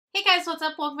guys, what's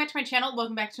up? Welcome back to my channel.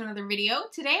 Welcome back to another video.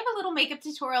 Today I have a little makeup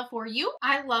tutorial for you.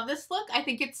 I love this look. I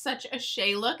think it's such a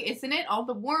SHAE look, isn't it? All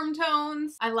the warm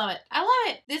tones. I love it. I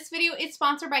love it. This video is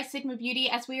sponsored by Sigma Beauty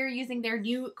as we are using their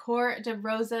new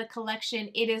Cor-De-Rosa collection.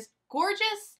 It is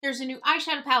gorgeous. There's a new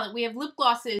eyeshadow palette. We have lip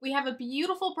glosses. We have a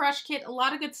beautiful brush kit. A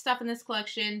lot of good stuff in this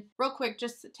collection. Real quick,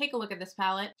 just take a look at this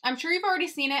palette. I'm sure you've already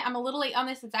seen it. I'm a little late on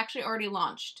this. It's actually already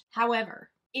launched. However,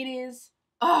 it is,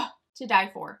 to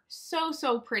die for.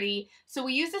 So pretty. So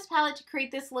we use this palette to create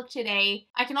this look today.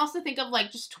 I can also think of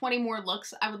like just 20 more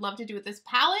looks I would love to do with this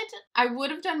palette. I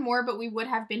would have done more, but we would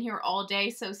have been here all day.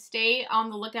 So stay on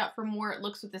the lookout for more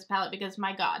looks with this palette because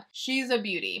my God, she's a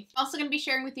beauty. Also gonna be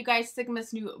sharing with you guys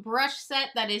Sigma's new brush set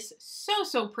that is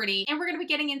so pretty. And we're gonna be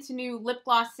getting into new lip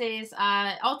glosses,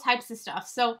 all types of stuff.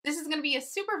 So this is gonna be a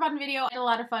super fun video. I had a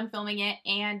lot of fun filming it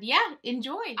and yeah,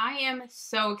 enjoy. I am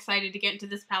so excited to get into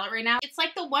this palette right now. It's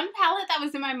like the one palette that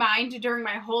was in my mind during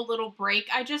my whole little break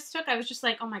I just took. I was just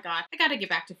like, oh my God, I gotta get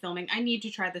back to filming. I need to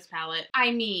try this palette.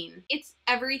 I mean, it's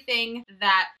everything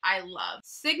that I love.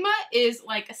 Sigma is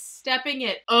like stepping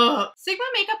it up. Sigma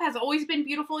makeup has always been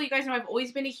beautiful. You guys know I've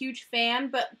always been a huge fan,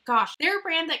 but gosh, they're a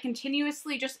brand that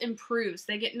continuously just improves.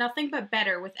 They get nothing but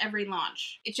better with every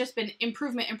launch. It's just been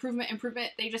improvement.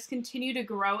 They just continue to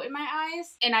grow in my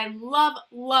eyes. And I love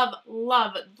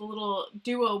the little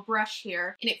duo brush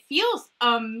here. And it feels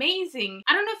amazing.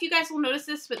 I don't know if you guys will notice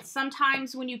this, but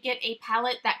sometimes when you get a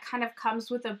palette that kind of comes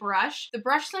with a brush, the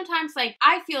brush sometimes, like,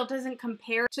 I feel doesn't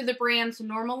compare to the brand's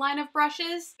normal line of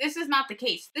brushes. This is not the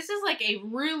case. This is like a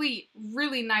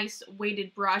really nice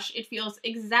weighted brush. It feels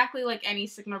exactly like any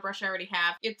Sigma brush I already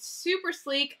have. It's super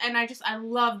sleek and I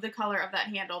love the color of that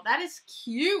handle. That is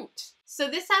cute. So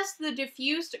this has the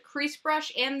diffused crease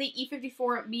brush and the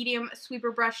E54 medium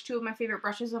sweeper brush, two of my favorite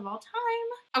brushes of all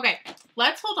time. Okay,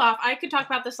 let's hold off. I could talk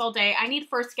about this all day. I need to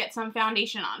first get some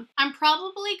foundation on. I'm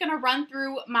probably gonna run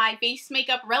through my face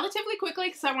makeup relatively quickly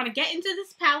because I want to get into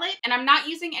this palette and I'm not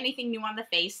using anything new on the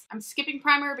face. I'm skipping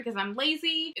primer because I'm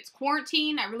lazy. It's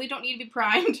quarantine. I really don't need to be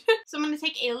primed. So I'm gonna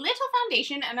take a little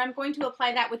foundation and I'm going to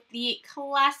apply that with the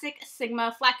classic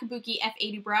Sigma Flat Kabuki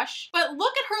F80 brush. But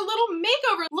look at her little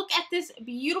makeover. Look at this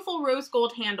beautiful rose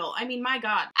gold handle. I mean, my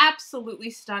God, absolutely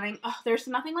stunning. Oh, there's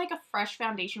nothing like a fresh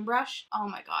foundation brush. Oh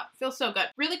my God, feels so good.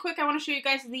 Really quick, I want to show you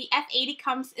guys the F80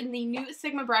 comes in the new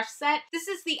Sigma brush set. This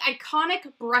is the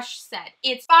iconic brush set.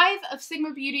 It's 5 of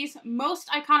Sigma Beauty's most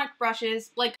iconic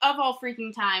brushes, like of all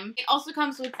freaking time. It also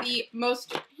comes with the most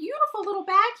beautiful little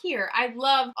bag here. I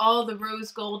love all the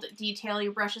rose gold detail.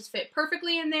 Your brushes fit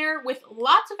perfectly in there with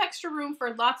lots of extra room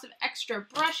for lots of extra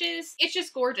brushes. It's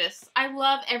just gorgeous. I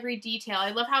love every detail.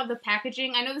 I love how the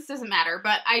packaging, I know this doesn't matter,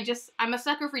 but I'm a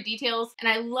sucker for details and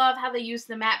I love how they use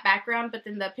the matte background, but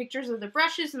then the pictures of the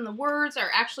brushes and the words are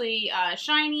actually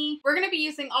shiny. We're going to be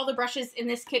using all the brushes in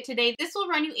this kit today. This will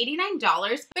run you $89,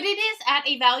 but it is at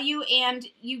a value and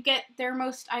you get their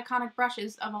most iconic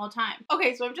brushes of all time.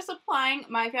 Okay, so I'm just applying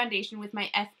my foundation with my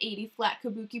F80 Flat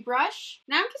Kabuki brush.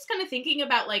 Now I'm just kind of thinking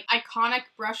about like iconic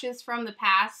brushes from the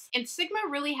past, and Sigma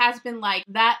really has been like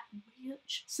that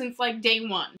since like day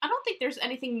one. I don't think there's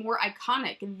anything more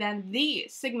iconic than the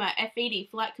Sigma F80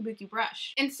 Flat Kabuki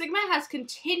brush. And Sigma has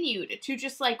continued to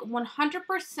just like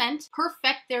 100%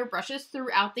 perfect their brushes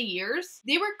throughout the years.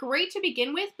 They were great to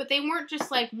begin with, but they weren't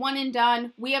just like one and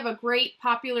done. We have a great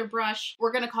popular brush.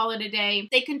 We're gonna call it a day.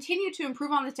 They continue to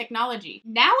improve on the technology.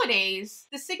 Nowadays,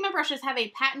 the Sigma brushes have a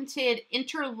patented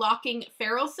interlocking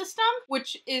ferrule system,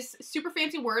 which is super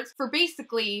fancy words for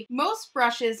basically most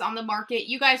brushes on the market.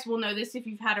 You guys will know this if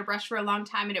you've had a brush for a long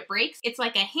time and it breaks. It's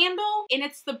like a handle and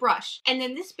it's the brush. And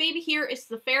then this baby here is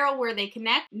the ferrule where they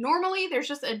connect. Normally there's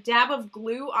just a dab of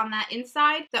glue on that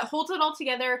inside that holds it all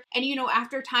together, and you know,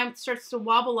 after time it starts to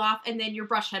wobble off and then your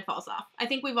brush head falls off. I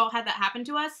think we've all had that happen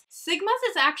to us. Sigma's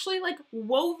is actually like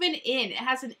woven in. It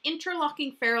has an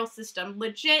interlocking ferrule system.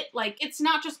 Legit, like it's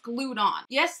not just glued on.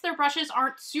 Yes, their brushes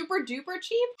aren't super duper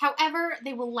cheap. However,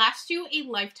 they will last you a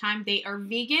lifetime. They are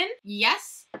vegan.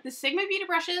 Yes, the Sigma Beauty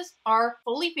brushes are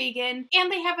fully vegan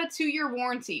and they have a 2-year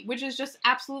warranty, which is just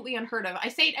absolutely unheard of. I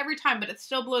say it every time, but it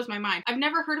still blows my mind. I've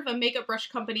never heard of a makeup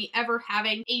brush company ever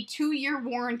having a 2-year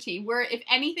warranty where if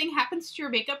anything happens to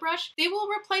your makeup brush, they will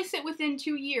replace it within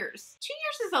 2 years. 2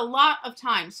 years is a lot of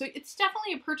time, so it's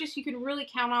definitely a purchase you can really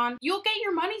count on. You'll get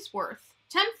your money's worth.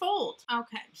 Tenfold.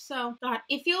 Okay, so God,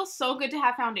 it feels so good to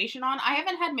have foundation on. I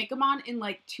haven't had makeup on in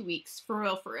like 2 weeks,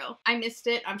 for real. I missed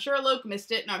it. I'm sure Alok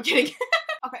missed it. No, I'm kidding.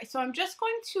 Okay, so I'm just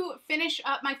going to finish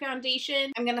up my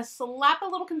foundation. I'm gonna slap a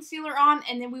little concealer on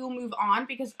and then we will move on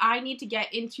because I need to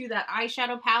get into that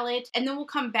eyeshadow palette and then we'll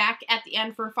come back at the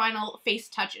end for final face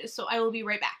touches. So I will be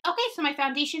right back. Okay, so my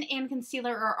foundation and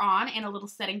concealer are on and a little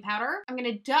setting powder. I'm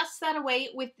gonna dust that away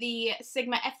with the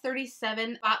Sigma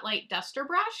F37 Spotlight Duster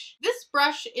brush. This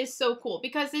brush is so cool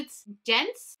because it's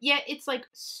dense, yet it's like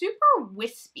super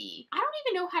wispy. I don't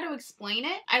even know how to explain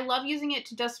it. I love using it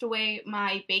to dust away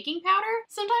my baking powder.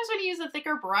 Sometimes when you use a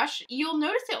thicker brush, you'll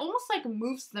notice it almost like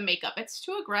moves the makeup. It's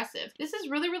too aggressive. This is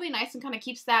really, really nice and kind of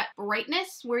keeps that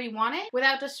brightness where you want it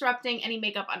without disrupting any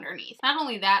makeup underneath. Not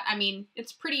only that, I mean,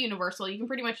 it's pretty universal. You can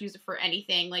pretty much use it for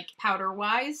anything, like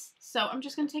powder-wise. So I'm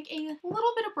just gonna take a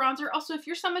little bit of bronzer. Also, if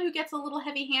you're someone who gets a little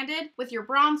heavy-handed with your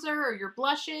bronzer or your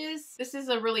blushes, this is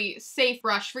a really safe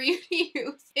brush for you to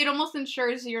use. It almost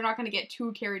ensures you're not gonna get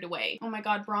too carried away. Oh my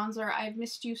god, bronzer, I've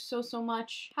missed you so, so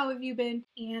much. How have you been?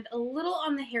 And a little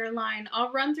on the hairline.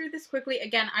 I'll run through this quickly.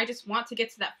 Again, I just want to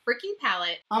get to that freaking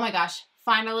palette. Oh my gosh.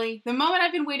 Finally, the moment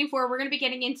I've been waiting for, we're going to be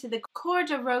getting into the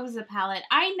Cor-De-Rosa palette.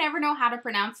 I never know how to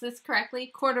pronounce this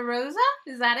correctly. Cor-De-Rosa?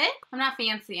 Is that it? I'm not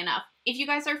fancy enough. If you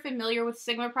guys are familiar with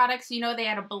Sigma products, you know they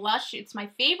had a blush. It's my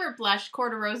favorite blush,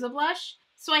 Cor-De-Rosa blush.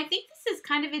 So I think this is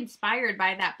kind of inspired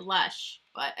by that blush.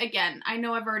 But again, I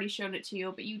know I've already shown it to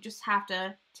you, but you just have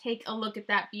to take a look at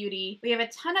that beauty. We have a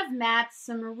ton of mattes,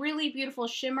 some really beautiful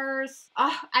shimmers.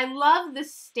 I love the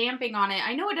stamping on it.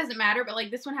 I know it doesn't matter, but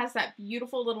like this one has that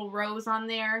beautiful little rose on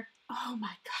there. Oh my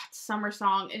god, Summer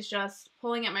Song is just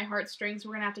pulling at my heartstrings.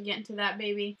 We're gonna have to get into that,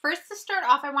 baby. First, to start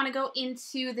off, I want to go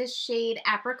into this shade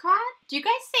Apricot. Do you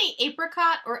guys say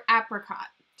apricot or apricot?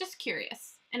 Just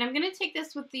curious. And I'm going to take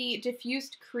this with the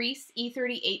Diffused Crease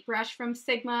E38 brush from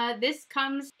Sigma. This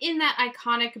comes in that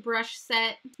iconic brush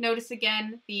set. Notice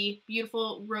again the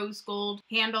beautiful rose gold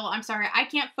handle. I'm sorry, I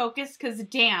can't focus because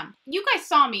damn. You guys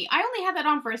saw me. I only had that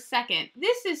on for a second.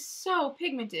 This is so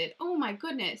pigmented. Oh my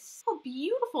goodness. So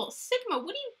beautiful. Sigma,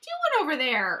 what are you doing over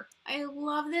there? I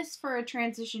love this for a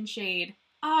transition shade.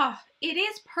 It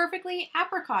is perfectly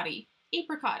apricot-y.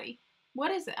 Apricot-y.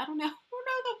 What is it? I don't know. I don't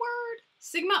know the word.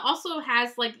 Sigma also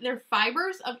has, like, their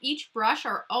fibers of each brush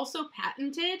are also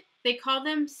patented. They call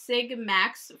them Sig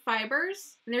Max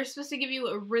fibers. And they're supposed to give you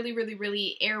a really, really,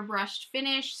 really airbrushed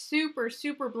finish. Super,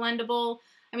 super blendable.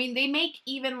 I mean, they make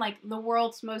even, like, the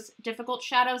world's most difficult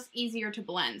shadows easier to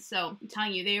blend. So, I'm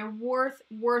telling you, they are worth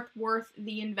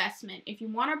the investment. If you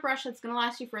want a brush that's going to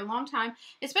last you for a long time,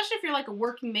 especially if you're, like, a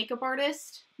working makeup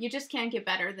artist, you just can't get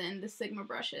better than the Sigma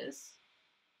brushes.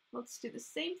 Let's do the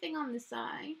same thing on this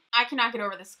eye. I cannot get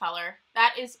over this color.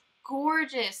 That is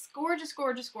gorgeous. Gorgeous,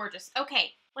 gorgeous, gorgeous.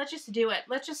 Okay, let's just do it.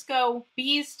 Let's just go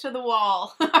bees to the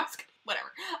wall.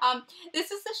 Whatever.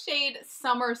 This is the shade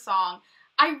Summer Song.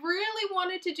 I really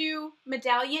wanted to do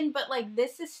Medallion, but like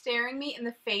this is staring me in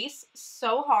the face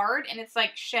so hard, and it's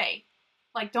like, SHAE,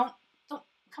 like don't,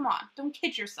 come on, don't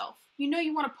kid yourself. You know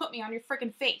you want to put me on your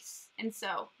freaking face. And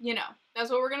so, you know, that's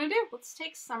what we're going to do. Let's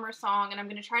take Summer Song, and I'm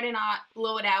going to try to not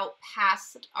blow it out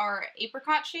past our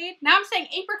apricot shade. Now I'm saying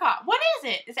apricot. What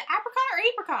is it? Is it apricot or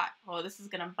apricot? Oh, this is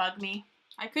going to bug me.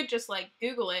 I could just, like,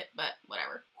 Google it, but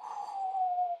whatever.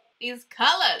 These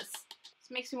colors.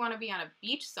 This makes me want to be on a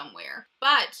beach somewhere.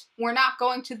 But we're not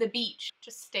going to the beach.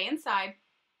 Just stay inside.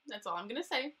 That's all I'm going to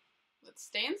say. Let's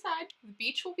stay inside. The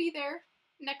beach will be there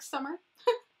next summer.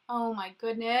 Oh my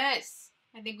goodness.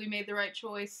 I think we made the right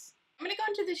choice. I'm gonna go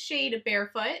into the shade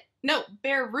Barefoot. No,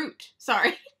 Bare Root.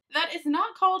 Sorry. That is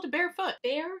not called Barefoot.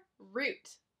 Bare Root.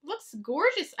 Looks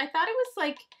gorgeous. I thought it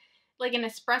was like an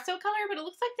espresso color, but it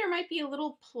looks like there might be a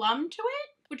little plum to it,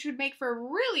 which would make for a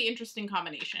really interesting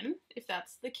combination, if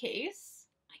that's the case.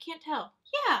 I can't tell.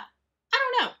 Yeah, I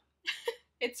don't know.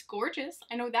 It's gorgeous.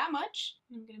 I know that much.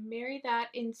 I'm gonna marry that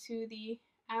into the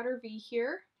outer V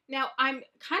here. Now, I'm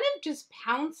kind of just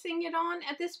pouncing it on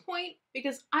at this point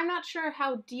because I'm not sure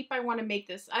how deep I want to make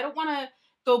this. I don't want to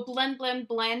go blend, blend,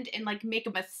 blend and like make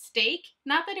a mistake.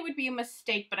 Not that it would be a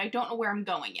mistake, but I don't know where I'm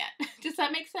going yet. Does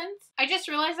that make sense? I just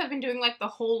realized I've been doing like the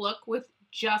whole look with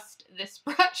just this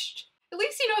brush. At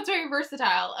least you know it's very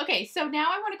versatile. Okay, so now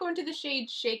I want to go into the shade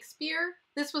Shakespeare.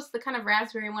 This was the kind of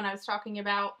raspberry one I was talking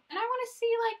about. And I want to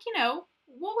see, like, you know,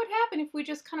 what would happen if we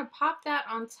just kind of pop that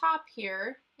on top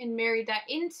here and married that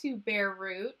into Bare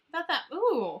Root. I thought that,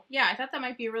 ooh, yeah, I thought that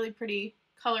might be a really pretty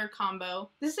color combo.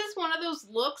 This is one of those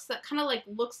looks that kind of like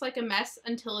looks like a mess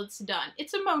until it's done.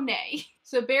 It's a Monet.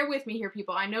 So bear with me here,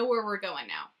 people. I know where we're going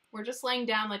now. We're just laying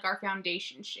down like our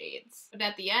foundation shades. But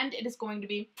at the end, it is going to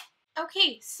be...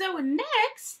 Okay, so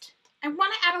next, I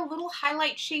want to add a little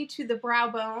highlight shade to the brow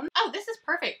bone. Oh, this is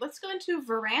perfect. Let's go into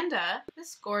Veranda.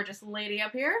 This gorgeous lady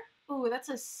up here. Oh, that's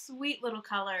a sweet little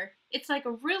color. It's like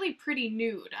a really pretty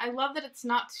nude. I love that it's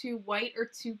not too white or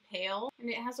too pale, and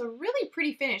it has a really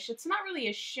pretty finish. It's not really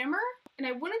a shimmer, and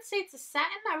I wouldn't say it's a satin.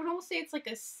 I would almost say it's like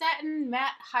a satin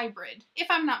matte hybrid, if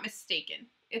I'm not mistaken.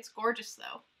 It's gorgeous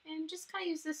though. And just kind of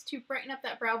use this to brighten up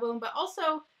that brow bone, but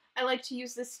also I like to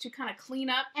use this to kind of clean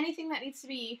up anything that needs to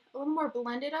be a little more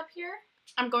blended up here.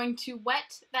 I'm going to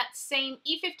wet that same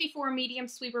E54 medium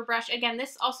sweeper brush. Again,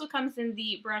 this also comes in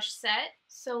the brush set.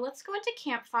 So let's go into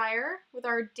Campfire with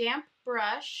our damp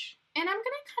brush. And I'm going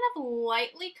to kind of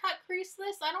lightly cut crease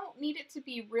this. I don't need it to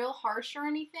be real harsh or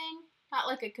anything. Not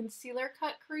like a concealer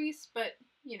cut crease, but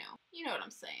you know what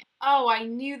I'm saying. Oh, I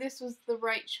knew this was the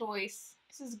right choice.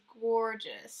 This is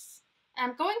gorgeous.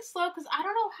 I'm going slow because I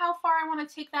don't know how far I want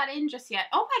to take that in just yet.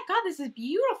 Oh my god, this is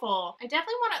beautiful. I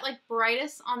definitely want it like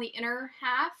brightest on the inner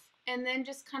half and then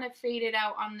just kind of fade it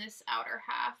out on this outer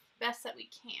half best that we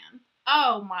can.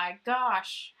 Oh my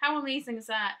gosh, how amazing is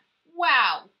that?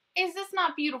 Wow, is this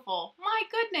not beautiful? My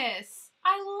goodness,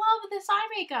 I love this eye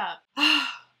makeup.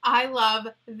 I love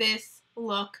this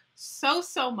look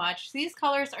so much. These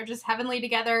colors are just heavenly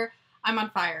together. I'm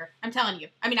on fire. I'm telling you.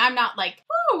 I mean, I'm not like,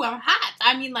 woo, I'm hot.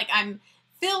 I mean, like, I'm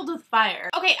filled with fire.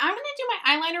 Okay, I'm gonna do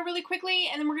my eyeliner really quickly,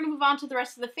 and then we're gonna move on to the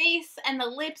rest of the face and the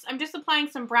lips. I'm just applying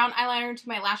some brown eyeliner to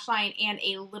my lash line and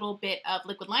a little bit of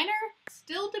liquid liner.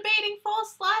 Still debating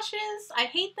false lashes. I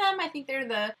hate them. I think they're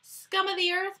the scum of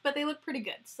the earth, but they look pretty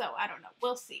good, so I don't know.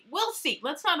 We'll see. We'll see.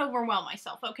 Let's not overwhelm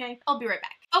myself, okay? I'll be right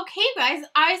back. Okay, guys,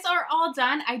 eyes are all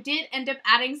done. I did end up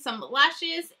adding some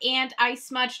lashes, and I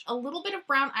smudged a little bit of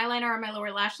brown eyeliner on my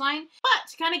lower lash line, but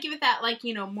to kind of give it that, like,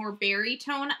 you know, more berry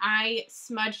tone, I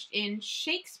smudged in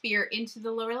Shakespeare into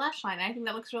the lower lash line. I think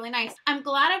that looks really nice. I'm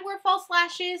glad I wore false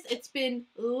lashes. It's been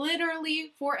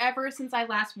literally forever since I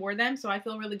last wore them, so I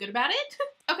feel really good about it.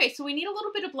 Okay, so we need a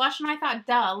little bit of blush, and I thought,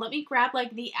 duh, let me grab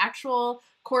like the actual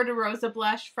Cor-De-Rosa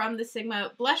blush from the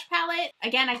Sigma blush palette.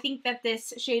 Again, I think that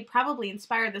this shade probably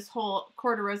inspired this whole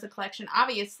Cor-De-Rosa collection,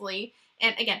 obviously.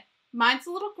 And again, mine's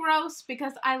a little gross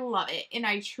because I love it, and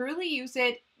I truly use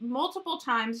it multiple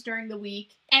times during the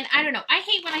week. And I don't know, I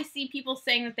hate when I see people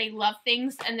saying that they love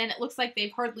things and then it looks like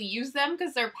they've hardly used them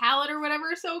because their palette or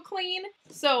whatever is so clean.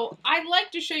 So I'd like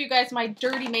to show you guys my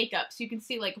dirty makeup so you can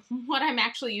see like what I'm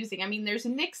actually using. I mean, there's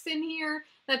NYX in here.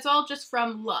 That's all just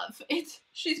from love.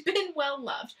 She's been well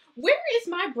loved. Where is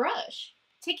my brush?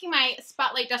 Taking my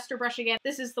Spotlight Duster brush again.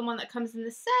 This is the one that comes in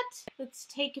the set. Let's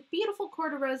take beautiful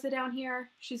Cor-De-Rosa down here.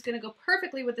 She's gonna go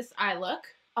perfectly with this eye look.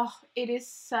 Oh, it is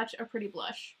such a pretty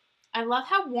blush. I love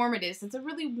how warm it is. It's a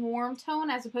really warm tone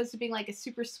as opposed to being like a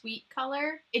super sweet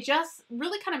color. It just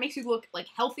really kind of makes you look like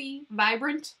healthy,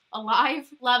 vibrant, alive.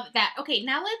 Love that. Okay,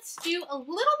 now let's do a little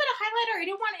bit of highlighter. I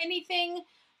don't want anything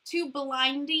too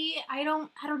blindy. I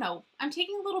don't know. I'm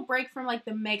taking a little break from like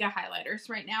the mega highlighters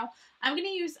right now. I'm going to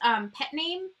use Pet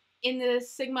Name in the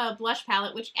Sigma blush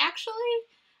palette, which actually,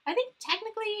 I think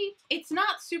technically it's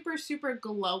not super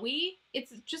glowy.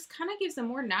 It's just kind of gives a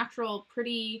more natural,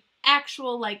 pretty,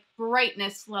 actual like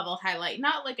brightness level highlight.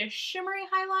 Not like a shimmery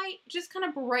highlight, just kind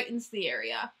of brightens the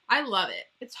area. I love it.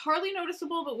 It's hardly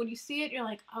noticeable, but when you see it, you're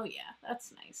like, oh yeah,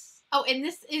 that's nice. Oh, and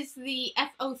this is the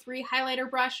F03 highlighter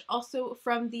brush, also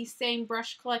from the same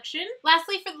brush collection.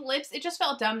 Lastly, for the lips, it just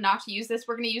felt dumb not to use this.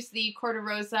 We're going to use the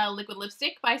Cor-De-Rosa liquid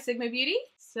lipstick by Sigma Beauty.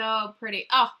 So pretty.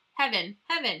 Oh, heaven,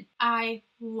 heaven. I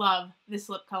love this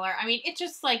lip color. I mean, it's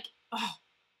just like, oh,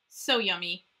 so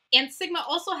yummy. And Sigma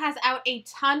also has out a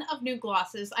ton of new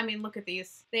glosses. I mean, look at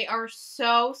these. They are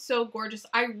so gorgeous.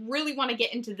 I really want to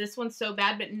get into this one so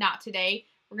bad, but not today.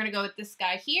 We're going to go with this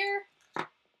guy here.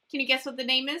 Can you guess what the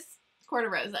name is?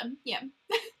 Cor-De-Rosa. Yeah.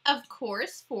 Of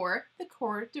course, for the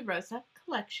Cor-De-Rosa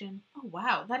collection. Oh,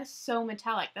 wow. That is so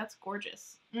metallic. That's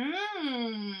gorgeous. And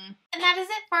that is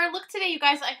it for our look today, you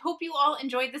guys. I hope you all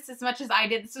enjoyed this as much as I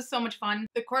did. This was so much fun.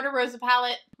 The Cor-De-Rosa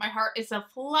palette, my heart is a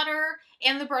flutter,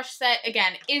 and the brush set,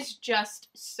 again, is just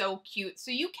so cute.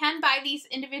 So you can buy these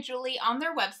individually on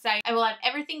their website. I will have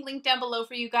everything linked down below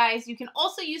for you guys. You can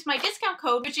also use my discount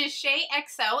code, which is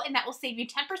SHAEXO, and that will save you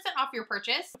 10% off your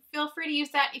purchase. Feel free to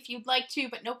use that if you'd like to,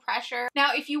 but no pressure.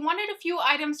 Now, if you wanted a few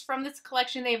items from this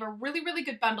collection, they have a really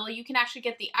good bundle. You can actually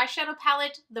get the eyeshadow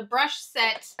palette, the brush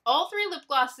set, all 3 lip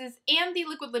glosses, and the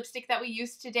liquid lipstick that we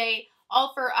used today,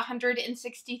 all for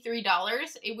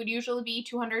 $163. It would usually be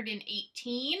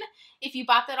 $218. If you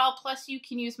bought that all, plus you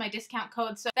can use my discount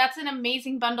code. So that's an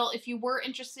amazing bundle if you were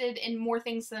interested in more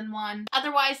things than one.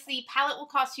 Otherwise, the palette will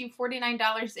cost you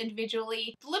 $49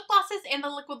 individually. The lip glosses and the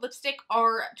liquid lipstick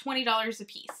are $20 a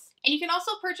piece. And you can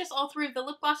also purchase all 3 of the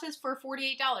lip glosses for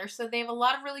 $48. So they have a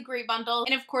lot of really great bundles.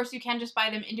 And of course, you can just buy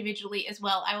them individually as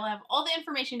well. I will have all the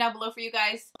information down below for you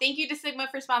guys. Thank you to Sigma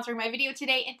for sponsoring my video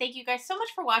today. And thank you guys so much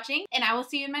for watching. And I will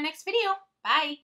see you in my next video. Bye!